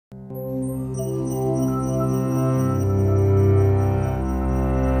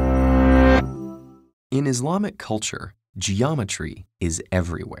In Islamic culture, geometry is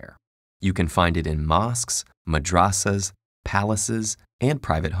everywhere. You can find it in mosques, madrasas, palaces, and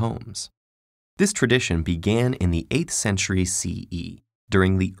private homes. This tradition began in the 8th century CE,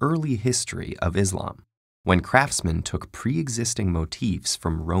 during the early history of Islam, when craftsmen took pre-existing motifs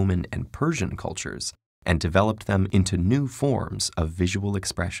from Roman and Persian cultures and developed them into new forms of visual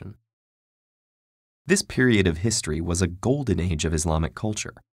expression. This period of history was a golden age of Islamic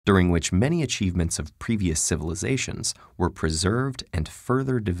culture, during which many achievements of previous civilizations were preserved and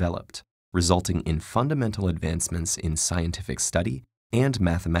further developed, resulting in fundamental advancements in scientific study and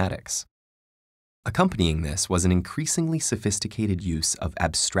mathematics. Accompanying this was an increasingly sophisticated use of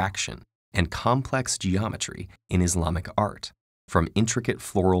abstraction and complex geometry in Islamic art, from intricate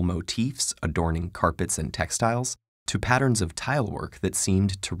floral motifs adorning carpets and textiles to patterns of tilework that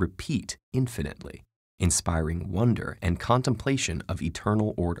seemed to repeat infinitely, inspiring wonder and contemplation of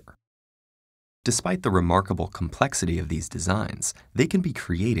eternal order. Despite the remarkable complexity of these designs, they can be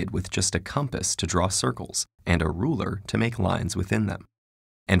created with just a compass to draw circles and a ruler to make lines within them.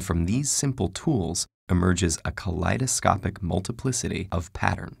 And from these simple tools emerges a kaleidoscopic multiplicity of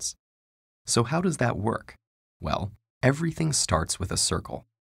patterns. So how does that work? Well, everything starts with a circle.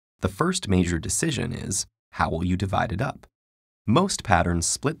 The first major decision is, how will you divide it up? Most patterns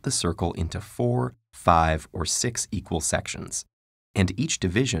split the circle into 4, 5, or 6 equal sections, and each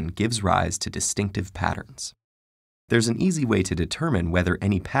division gives rise to distinctive patterns. There's an easy way to determine whether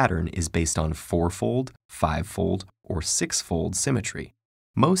any pattern is based on 4-fold, 5-fold, or 6-fold symmetry.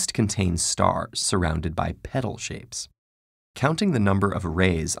 Most contain stars surrounded by petal shapes. Counting the number of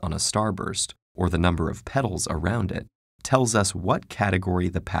rays on a starburst, or the number of petals around it, tells us what category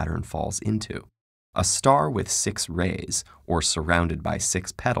the pattern falls into. A star with 6 rays, or surrounded by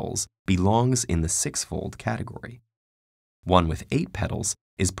 6 petals, belongs in the 6-fold category. One with 8 petals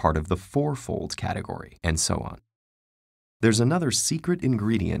is part of the 4-fold category, and so on. There's another secret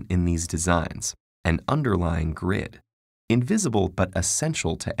ingredient in these designs, an underlying grid. Invisible but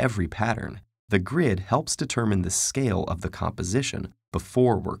essential to every pattern, the grid helps determine the scale of the composition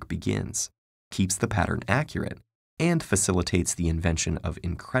before work begins, keeps the pattern accurate, and facilitates the invention of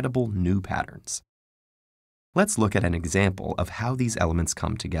incredible new patterns. Let's look at an example of how these elements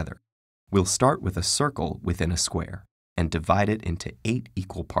come together. We'll start with a circle within a square and divide it into 8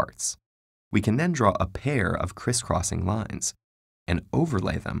 equal parts. We can then draw a pair of crisscrossing lines and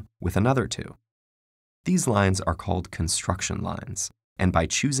overlay them with another 2. These lines are called construction lines, and by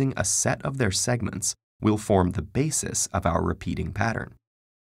choosing a set of their segments, we'll form the basis of our repeating pattern.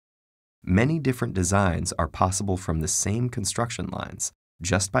 Many different designs are possible from the same construction lines,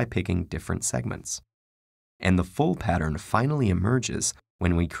 just by picking different segments. And the full pattern finally emerges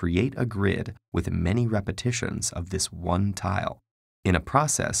when we create a grid with many repetitions of this one tile, in a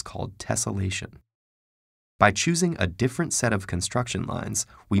process called tessellation. By choosing a different set of construction lines,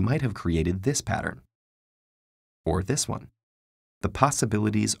 we might have created this pattern, or this one. The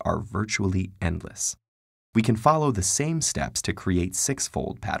possibilities are virtually endless. We can follow the same steps to create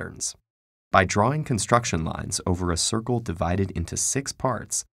 6-fold patterns. By drawing construction lines over a circle divided into 6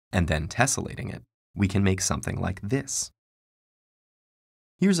 parts and then tessellating it, we can make something like this.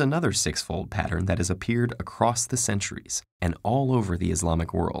 Here's another 6-fold pattern that has appeared across the centuries and all over the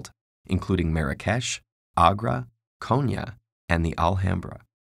Islamic world, including Marrakesh, Agra, Konya, and the Alhambra.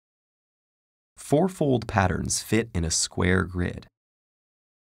 4-fold patterns fit in a square grid,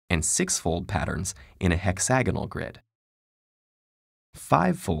 and 6-fold patterns in a hexagonal grid.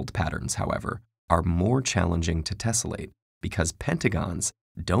 5-fold patterns, however, are more challenging to tessellate because pentagons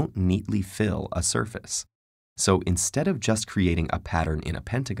don't neatly fill a surface. So instead of just creating a pattern in a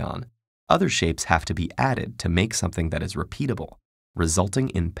pentagon, other shapes have to be added to make something that is repeatable, resulting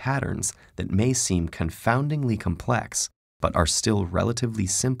in patterns that may seem confoundingly complex but are still relatively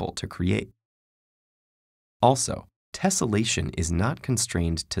simple to create. Also, tessellation is not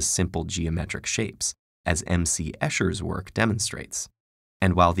constrained to simple geometric shapes, as M.C. Escher's work demonstrates.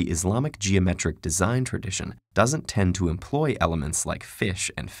 And while the Islamic geometric design tradition doesn't tend to employ elements like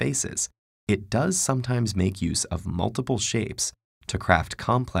fish and faces, it does sometimes make use of multiple shapes to craft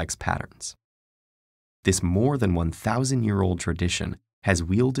complex patterns. This more than 1,000-year-old tradition has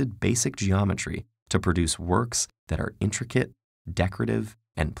wielded basic geometry to produce works that are intricate, decorative,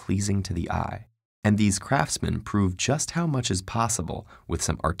 and pleasing to the eye. And these craftsmen prove just how much is possible with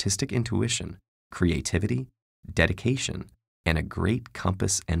some artistic intuition, creativity, dedication, and a great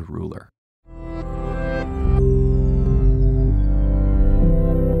compass and ruler.